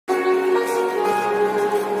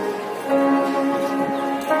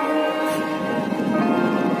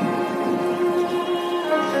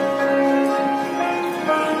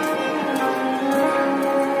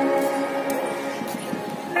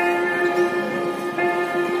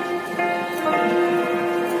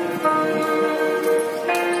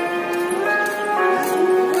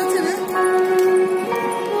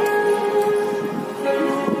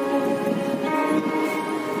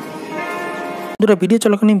বন্ধুরা ভিডিও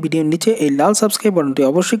চলাকালীন ভিডিওর নিচে এই লাল সাবস্ক্রাইব বাটনটি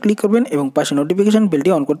অবশ্যই ক্লিক করবেন এবং পাশে নোটিফিকেশন বেলটি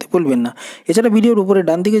অন করতে ভুলবেন না। এছাড়া ভিডিওর উপরে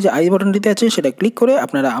ডান দিকে যে আই বাটনটিতে আছে সেটা ক্লিক করে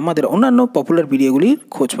আপনারা আমাদের অন্যান্য পপুলার ভিডিওগুলির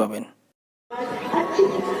খোঁজ পাবেন।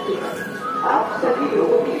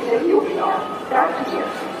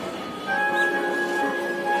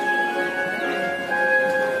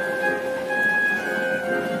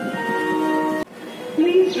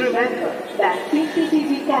 Please remember that CCTV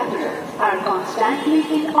cameras are constantly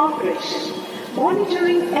in operation,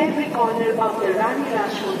 monitoring every corner of the Rani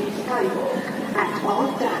Skywalk at all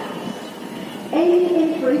times. Any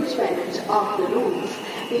infringement of the rules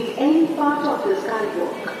in any part of the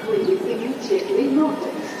skywalk will be immediately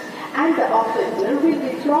noticed, and the offender will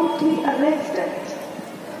be promptly arrested.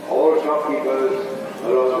 All shopkeepers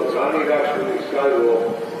along the Rani Skywalk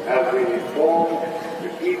have been informed to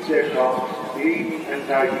keep their shops clean and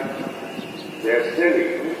tidy. Their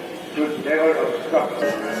selling should never obstruct.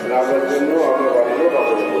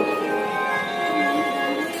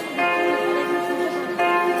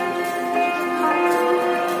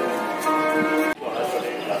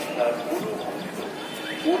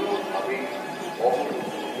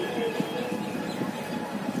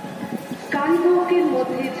 স্কাইওয়াকের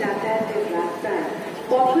মধ্যে যাতায়াতের রাস্তায়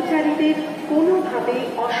পথচারীদের কোনোভাবেই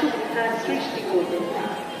অসুবিধার সৃষ্টি করবেন না।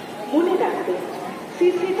 মনে রাখবেন,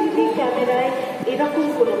 সিসিটিভি ক্যামেরায় এরকম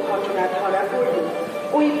কোনো ঘটনা ধরা পড়লে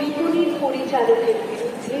ওই বিপণীর পরিচালকের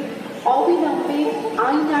বিরুদ্ধে অবিলম্বে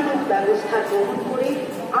আইনানুগ ব্যবস্থা গ্রহণ করে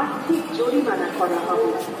আর্থিক জরিমানা করা হবে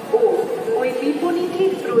ও ওই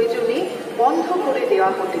বিপণীটির প্রয়োজনে বন্ধ করে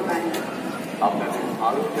দেওয়া হতে পারে। আপনাদের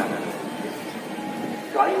আরো জানান,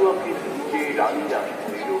 স্কাইওয়াকের নিচে রানী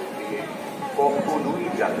রাষ্ট্রের লোক দিয়ে কখনোই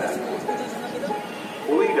যাতায়াত করবেন।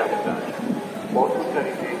 ওই রাস্তায়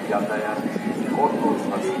পথচারীদের যাতায়াত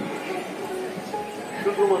কঠোরভাবে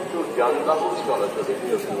শুধুমাত্র যানবাহন চলাচলের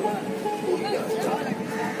জন্য ওই রাস্তা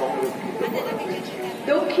সংরক্ষিত করা হয়েছে।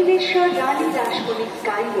 দক্ষিণেশ্বর রানী রাসমণি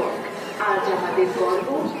স্কাইওয়াক আজ আমাদের গর্ব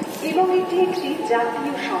এবং এটি একটি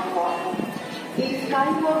জাতীয় সম্পদ। এই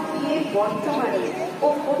স্কাইওয়াক দিয়ে বর্তমানে ও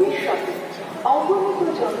ভবিষ্যতে অগণিত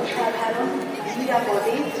জনসাধারণ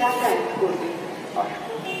নিরাপদে যাতায়াত করবে।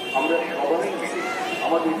 আমরা সবাই মিলে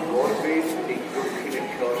আমাদের গর্বের এই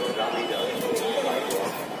দক্ষিণেশ্বর রানী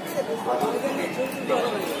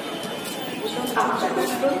আপনাদের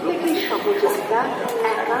প্রত্যেকের সহযোগিতা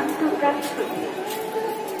একান্ত প্রার্থনীয়।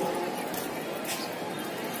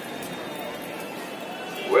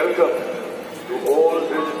 Welcome to all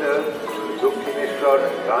visitors to Dakshineswar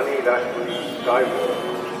Rani Skywalk.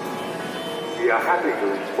 We are happy to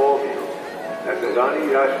inform you that the Rani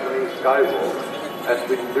Skywalk has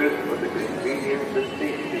been built for the convenience and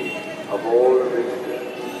safety of all visitors.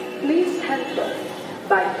 Please help us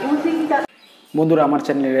by using the বন্ধুরা আমার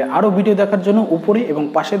চ্যানেলে আরও video দেখার জন্য উপরে এবং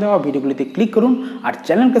পাশে দেওয়া ভিডিওগুলিতে ক্লিক করুন, আর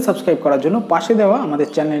চ্যানেলকে সাবস্ক্রাইব করার জন্য পাশে দেওয়া আমাদের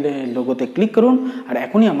চ্যানেলের লোগোতে ক্লিক করুন, আর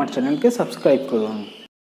এখনই আমার চ্যানেলকে সাবস্ক্রাইব করুন।